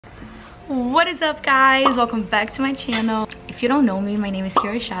What is up, guys? Welcome back to my channel. If you don't know me, my name is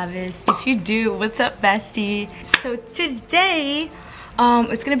Chaves. If you do, what's up, bestie? So today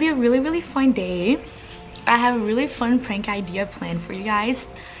it's gonna be a really fun day. I have a really fun prank idea planned for you guys.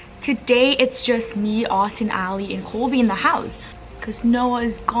 Today it's just me, Austin, Ali, and Colby in the house because Noah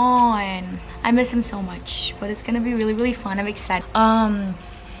is gone. I miss him so much, but it's gonna be really fun. I'm excited. I'm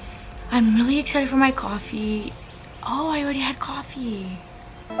really excited for my coffee. Oh, I already had coffee.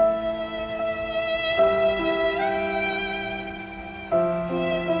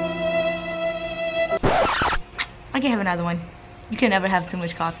 I can have another one. You can never have too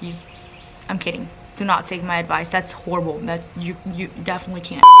much coffee. I'm kidding. Do not take my advice. That's horrible. That you definitely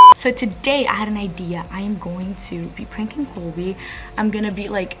can't. So today I had an idea. I am going to be pranking Colby. I'm gonna be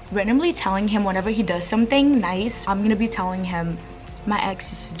like randomly telling him whenever he does something nice, I'm gonna be telling him my ex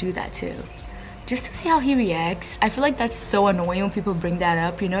used to do that too, just to see how he reacts. I feel like that's so annoying when people bring that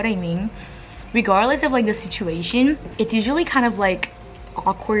up, you know what I mean? Regardless of like the situation, it's usually kind of like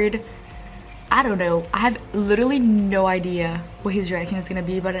awkward. I don't know. I have literally no idea what his reaction is gonna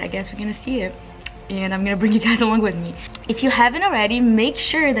be, but I guess we're gonna see it. And I'm gonna bring you guys along with me. If you haven't already, make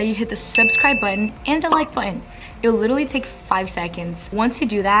sure that you hit the subscribe button and the like button. It'll literally take 5 seconds. Once you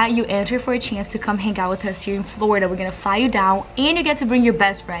do that, you enter for a chance to come hang out with us here in Florida. We're gonna fly you down and you get to bring your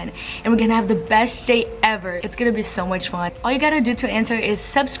best friend. And we're gonna have the best day ever. It's gonna be so much fun. All you gotta do to enter is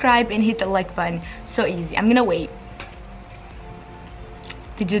subscribe and hit the like button. So easy. I'm gonna wait.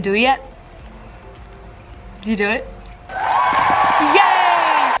 Did you do it yet? Did you do it? Yay!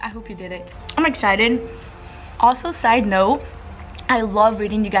 I hope you did it. I'm excited. Also, side note, I love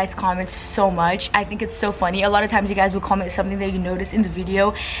reading you guys' comments so much. I think it's so funny. A lot of times you guys will comment something that you noticed in the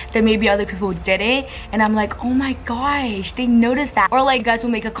video that maybe other people didn't, and I'm like, oh my gosh, they noticed that. Or like you guys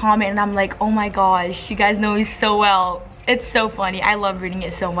will make a comment and I'm like, oh my gosh, you guys know me so well. It's so funny. I love reading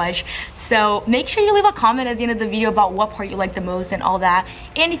it so much. So make sure you leave a comment at the end of the video about what part you like the most and all that.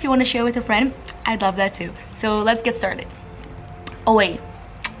 And if you want to share with a friend, I'd love that too. So let's get started. Oh wait,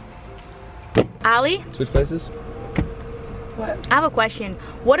 Ali? Switch places? What? I have a question.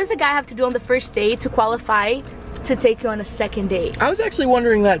 What does a guy have to do on the first date to qualify to take you on a second date? I was actually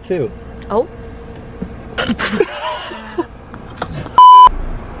wondering that too. Oh?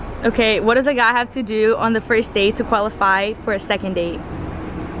 Okay, what does a guy have to do on the first date to qualify for a second date?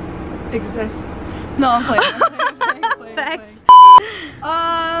 Exist. No, I'm playing. Facts.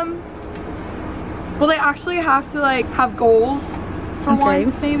 Well, they actually have to like have goals for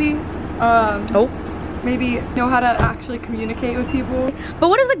once, maybe. Maybe know how to actually communicate with people. But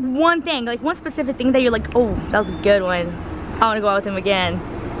what is like one thing, like one specific thing that you're like, oh, that was a good one, I want to go out with him again?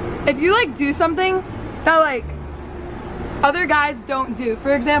 If you like do something that like other guys don't do,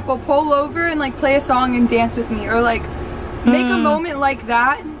 for example, pull over and like play a song and dance with me, or like make a moment like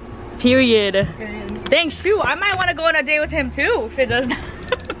that. Period. Thanks. Shoot, I might want to go on a date with him too if it does that.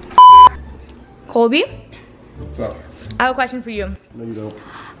 Colby? What's up? I have a question for you. No, you don't.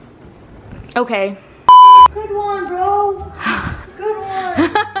 Okay. Good one, bro. Good one.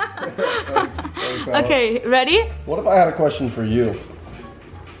 Thanks, okay, ready? What if I had a question for you?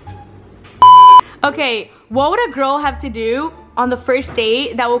 Okay, what would a girl have to do on the first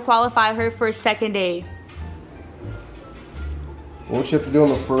date that will qualify her for a second date? What would she have to do on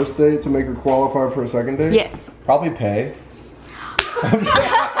the first date to make her qualify for a second date? Yes. Probably pay.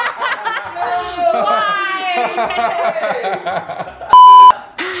 Why?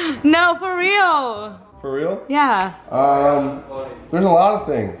 No, for real. For real? Yeah. There's a lot of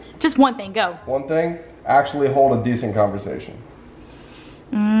things. Just one thing, go. One thing, actually hold a decent conversation.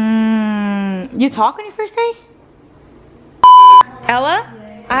 You talk on your first date? Ella,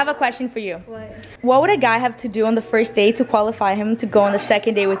 I have a question for you. What would a guy have to do on the first date to qualify him to go on the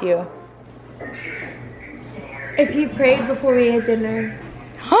second date with you? If he prayed before we had dinner.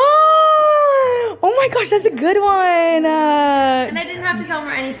 Oh my gosh, that's a good one. And I didn't have to tell him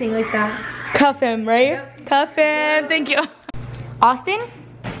or anything like that. Cuff him, right? Yep. Cuff him. Thank you. Austin?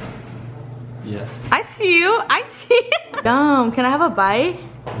 Yes. I see you. I see you. Can I have a bite?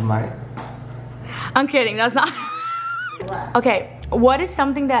 You might. I'm kidding. That's not. Okay. What is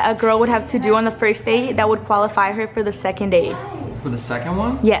something that a girl would have to do on the first date that would qualify her for the second date? For the second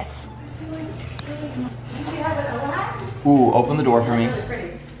one? Yes. Ooh, open the door for me.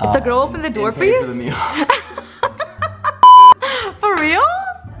 If the girl opened the door for you? For the meal. For real?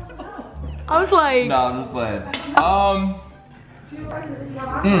 I was like... No, I'm just playing.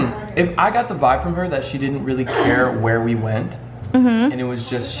 If I got the vibe from her that she didn't really care where we went, and it was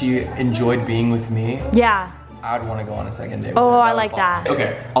just she enjoyed being with me, yeah, I'd want to go on a second date with oh, her. I like that.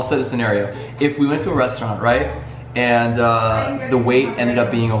 Okay, I'll set a scenario. If we went to a restaurant, right, and the wait ended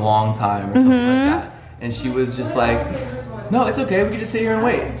up being a long time or something like that. And she was just like, no, it's okay, we can just sit here and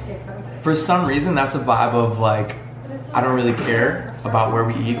wait. For some reason, that's a vibe of like, I don't really care about where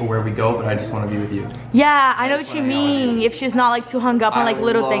we eat or where we go, but I just want to be with you. Yeah, I know what you mean. If she's not like too hung up on like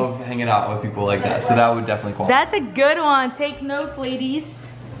little things. I love hanging out with people like that, so that would definitely qualify. That's a good one. Take notes, ladies.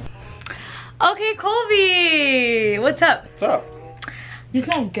 Okay, Colby, what's up? What's up? You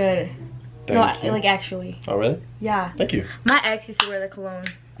smell good. Thank you. Like actually. Oh, really? Yeah. Thank you. My ex used to wear the cologne.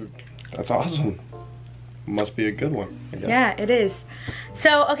 That's awesome. Must be a good one, I guess. Yeah, it is.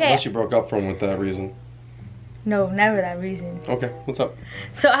 So, okay. Unless you broke up from with that reason. No, never that reason. Okay, what's up?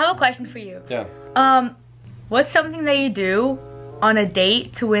 So, I have a question for you. Yeah. What's something that you do on a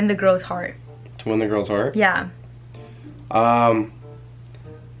date to win the girl's heart? To win the girl's heart? Yeah. I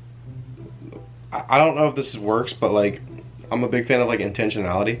don't know if this works, but like, I'm a big fan of like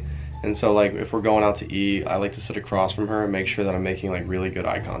intentionality. And so like, if we're going out to eat, I like to sit across from her and make sure that I'm making like really good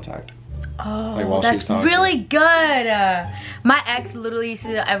eye contact. Oh, like while that's she's talking. really good. My ex literally used to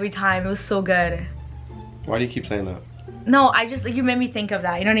do that every time. It was so good. Why do you keep saying that? No, I just, like, you made me think of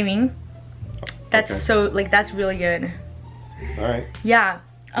that. You know what I mean? That's Okay. so, like, that's really good. All right. Yeah.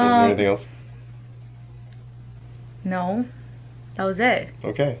 Is there anything else? No. That was it.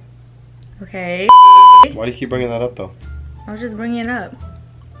 Okay. Okay. Why do you keep bringing that up though? I was just bringing it up.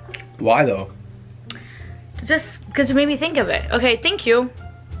 Why though? Just because you made me think of it. Okay, thank you.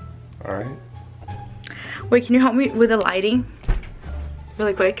 All right. Wait, can you help me with the lighting?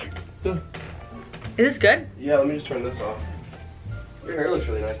 Really quick. Yeah. Is this good? Yeah, let me just turn this off. Your hair looks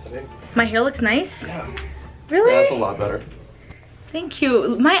really nice today. My hair looks nice? Yeah. Really? Yeah, that's a lot better. Thank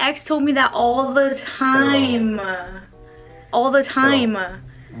you. My ex told me that all the time. All the time.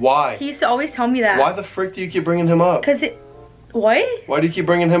 Why? He used to always tell me that. Why the frick do you keep bringing him up? Cause it, what? Why do you keep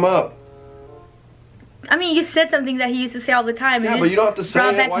bringing him up? I mean, you said something that he used to say all the time. Yeah, but you don't have to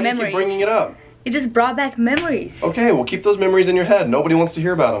say it. Why do you keep bringing it up? It just brought back memories. Okay, well keep those memories in your head. Nobody wants to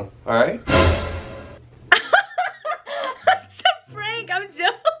hear about them. All right? It's a prank. I'm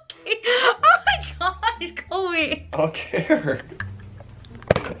joking. Oh my gosh, Chloe. I don't care.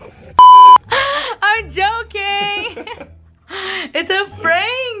 I'm joking. It's a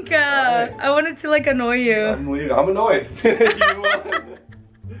prank. Right. I wanted to like annoy you. I'm leaving. I'm annoyed.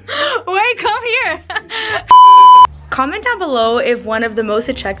 Wait, come here. Comment down below if one of the most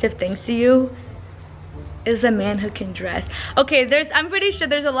attractive things to you is a man who can dress. Okay, I'm pretty sure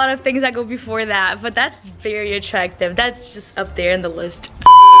there's a lot of things that go before that, but that's very attractive. That's just up there in the list.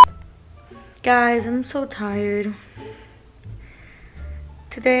 Guys, I'm so tired.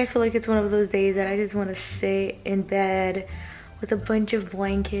 Today I feel like it's one of those days that I just want to sit in bed with a bunch of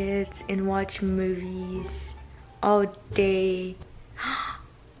blankets and watch movies all day.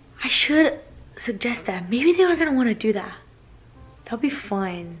 I should suggest that. Maybe they are gonna want to do that. That'll be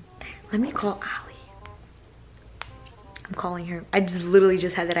fun. Let me call Allie. I'm calling her. I just literally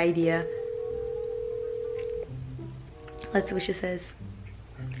just had that idea. Let's see what she says.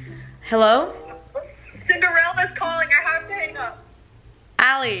 Hello? Cinderella's calling. I have to hang up.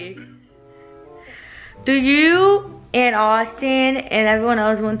 Allie, do you and Austin and everyone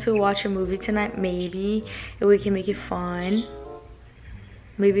else want to watch a movie tonight? Maybe, if we can make it fun.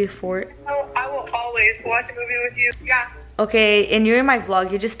 Maybe a fort. Oh, I will always watch a movie with you. Yeah. Okay, and you're in my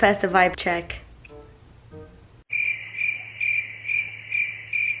vlog. You just passed the vibe check.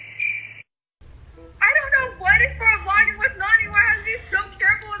 I don't know what is for a vlog and what's not anymore. I have to be so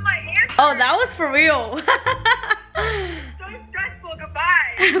careful with my answers. Oh, that was for real. So stressful.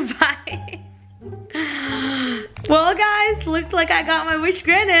 Goodbye. Bye. Well, guys, looks like I got my wish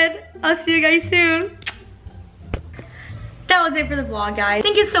granted. I'll see you guys soon. That was it for the vlog, guys.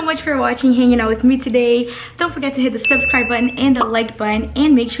 Thank you so much for watching, hanging out with me today. Don't forget to hit the subscribe button and the like button,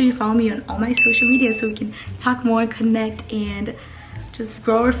 and make sure you follow me on all my social media so we can talk more, connect, and just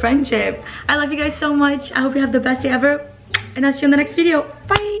grow our friendship. I love you guys so much. I hope you have the best day ever, and I'll see you in the next video.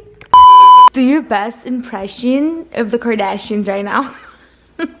 Bye. Do your best impression of the Kardashians right now.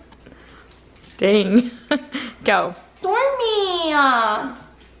 Dang. Go. Stormy!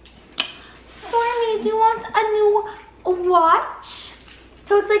 Stormy, do you want a new watch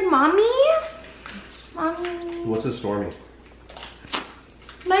to look like mommy? Mommy. What's a Stormy?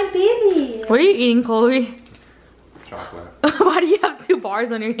 My baby. What are you eating, Chloe? Chocolate. Why do you have 2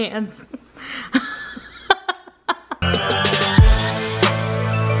 bars on your hands?